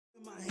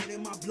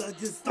And my blood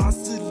just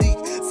starts to leak.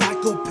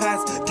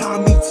 Psychopaths tie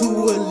me to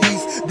a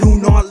leash. Do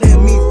not let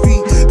me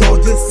free.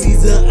 Don't just see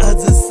the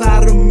other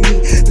side of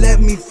me.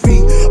 Let me free.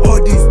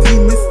 All these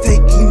demons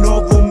taking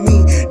over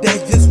me.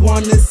 They just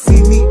wanna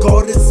see me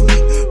go to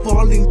sleep.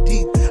 Falling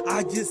deep.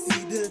 I just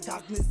see the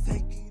darkness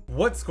taking.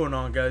 What's going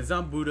on, guys?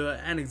 I'm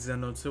Buddha and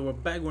Xeno. So we're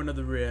back with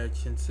another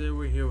reaction. Today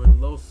we're here with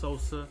Lil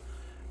Sosa,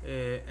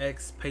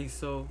 ex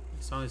Peysoh.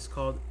 The song is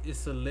called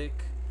Issa,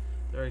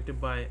 directed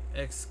by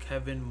ex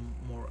Kevin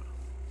Mora.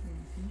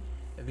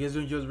 If you guys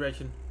enjoy this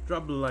reaction,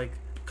 drop a like,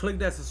 click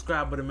that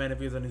subscribe button, man, if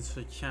you guys are new to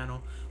the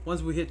channel.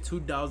 Once we hit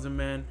 2,000,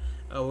 man,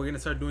 we're gonna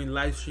start doing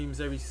live streams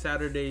every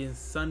Saturday and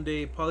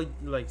Sunday, probably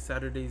like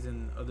Saturdays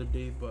and other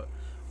days, but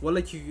we'll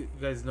let you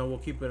guys know. We'll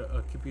keep you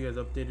guys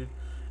updated.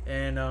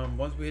 And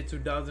once we hit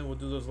 2,000, we'll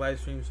do those live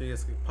streams so you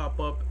guys can pop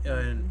up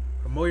and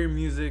promote your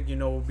music. You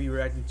know, we'll be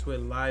reacting to it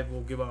live.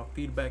 We'll give out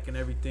feedback and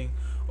everything.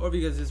 Or if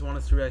you guys just want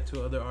us to react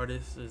to other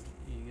artists,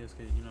 you guys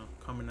can, you know,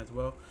 comment as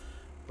well.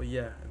 But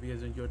yeah, if you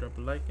guys enjoyed, drop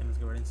a like and let's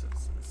get right into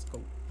this. Let's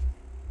go.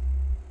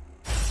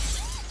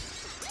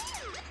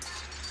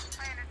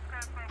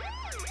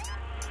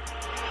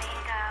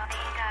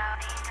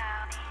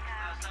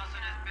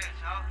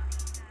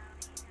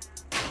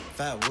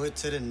 Fat wood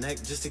to the neck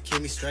just to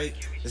keep me straight.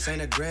 This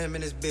ain't a gram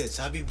in this bitch,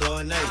 I be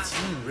blowing eights.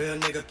 Real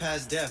nigga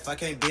past death, I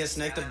can't be a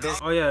snake the bitch.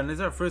 Oh yeah, and this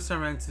is our first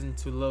time reacting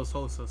to Lil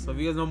Sosa. So if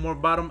you guys know more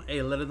about him,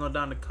 hey, let us know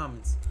down in the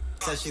comments.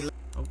 Said she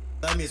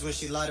love me is when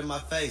she lied in my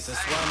face. That's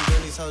why I'm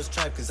doing these hoes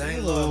trap, cause I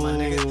ain't loyal, my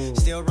nigga.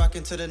 Still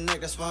rocking to the neck,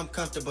 that's why I'm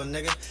comfortable,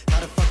 nigga. How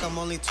the fuck I'm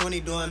only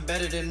 20 doing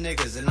better than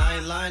niggas? And I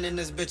ain't lying in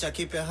this bitch, I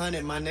keep it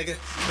 100, my nigga.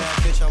 Bad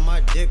bitch on my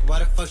dick, why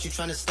the fuck you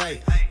tryna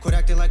stay? Quit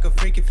acting like a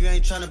freak if you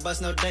ain't tryna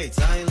bust no dates.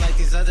 I ain't like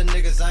these other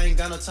niggas, I ain't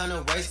got no time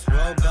to waste.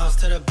 Roll bounce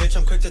to the bitch,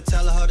 I'm quick to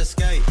tell her how to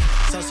skate.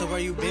 So where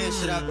you been?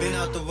 Shit, I been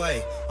out the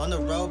way. On the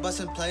road,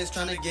 busting plays,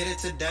 tryna get it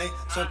today.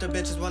 So if the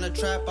bitches wanna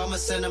trap, I'ma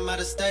send them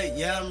out of state.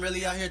 Yeah, I'm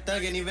really out here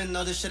thugging, even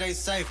though this shit ain't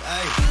safe.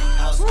 Ayy,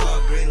 house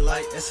called green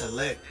light, it's a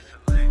lick.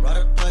 Ride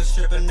a plug,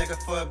 strip a nigga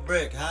for a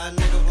brick. How a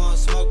nigga want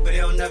smoke, but he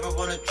don't never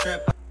wanna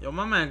trip. Yo,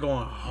 my man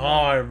going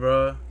hard,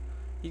 bro.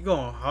 He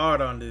going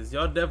hard on this.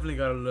 Y'all definitely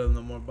gotta learn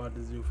more about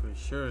this dude for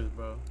sure,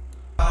 bro.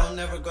 I don't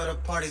never go to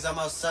parties, I'm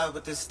outside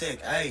with this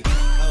stick. Ayy,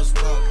 house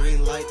called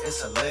green light,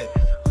 it's a lick.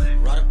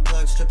 Ride a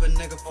plug, strip a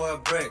nigga for a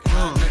brick.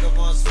 How a nigga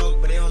want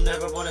smoke, but he don't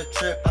never wanna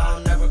trip. I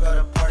don't never go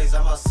to parties,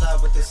 I'm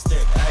outside with this stick.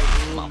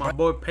 Ayy, my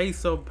boy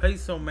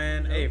Peysoh,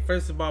 man. Hey,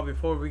 first of all,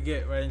 before we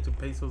get right into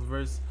Peysoh's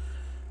verse,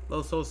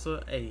 Lil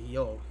Sosa, hey,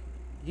 yo,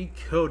 he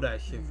killed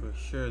that shit for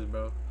sure,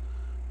 bro.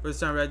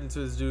 First time reacting to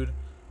this dude,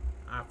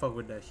 I fuck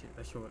with that shit.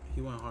 That shit,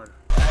 he went harder.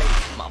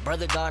 My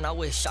brother gone, I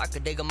wish I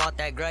could dig him out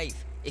that grave.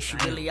 If you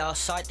really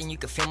outside, then you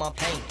can feel my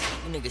pain.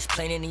 You niggas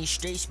playing in these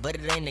streets, but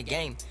it ain't a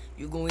game.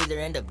 You gon' either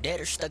end up dead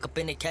or stuck up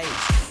in a cage.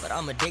 But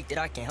I'm addicted,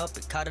 I can't help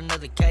it, caught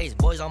another case.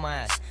 Boys on my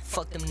ass,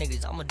 fuck them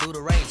niggas, I'ma do the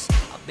race.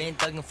 I've been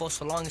thugging for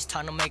so long, it's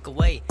time to make a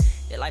way.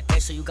 They like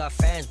Peysoh, you got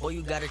fans, boy,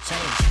 you gotta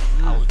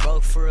change. I was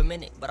broke for a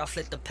minute, but I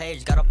flipped the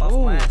page. Got up off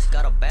my ass,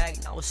 got a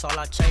bag, now it's all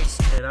I chase.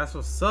 Hey, that's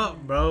what's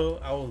up, bro.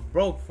 I was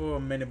broke for a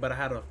minute, but I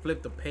had to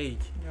flip the page.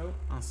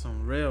 On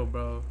some real,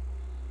 bro.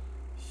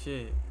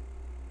 Shit.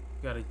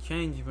 You gotta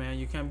change, man.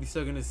 You can't be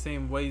stuck in the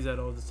same ways at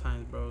all the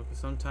times, bro. Cause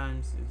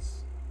sometimes it's,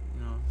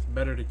 you know, it's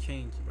better to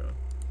change, bro.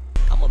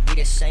 I'ma be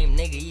the same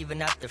nigga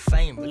even after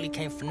fame. Really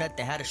came for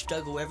nothing, had to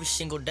struggle every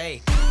single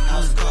day.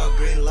 house called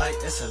green light,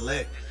 it's a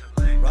lick.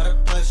 Ride a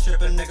plug,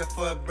 strip a nigga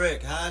for a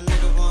brick. How a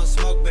nigga want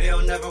smoke, but he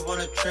don't never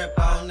wanna trip.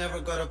 I don't never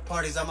go to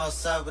parties, I'm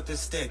outside with this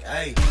stick.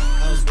 Ayy,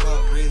 house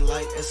called green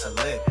light, it's a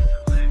lick.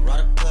 Ride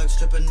a plug,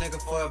 strip a nigga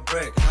for a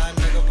brick. How a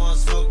nigga want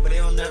smoke, but he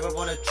don't never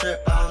wanna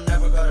trip. I don't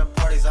never go to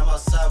parties, I'm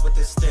outside with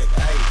this stick.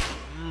 Ayy.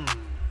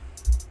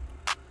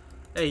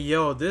 Hey,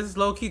 yo, this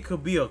low-key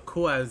could be a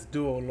cool-ass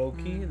duo,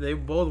 low-key. They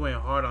both went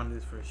hard on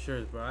this for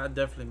sure, bro. I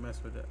definitely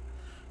messed with that.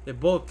 They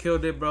both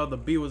killed it, bro. The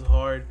beat was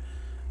hard.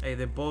 Hey,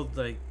 they both,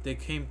 like, they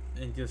came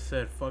and just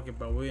said, fuck it,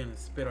 bro. We're gonna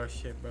spit our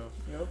shit, bro.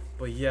 Yep.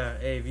 But yeah,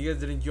 hey, if you guys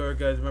did enjoy it,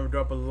 guys, remember,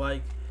 drop a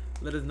like.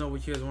 Let us know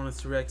what you guys want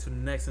us to react to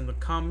next in the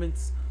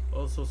comments.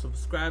 Also,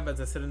 subscribe. As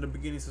I said in the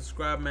beginning,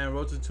 subscribe, man.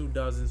 Road to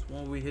 2,000.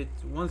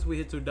 Once we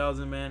hit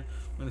 2,000, man,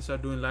 we're gonna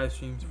start doing live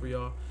streams for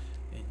y'all.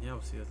 And yeah,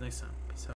 we'll see you guys next time. Peace out.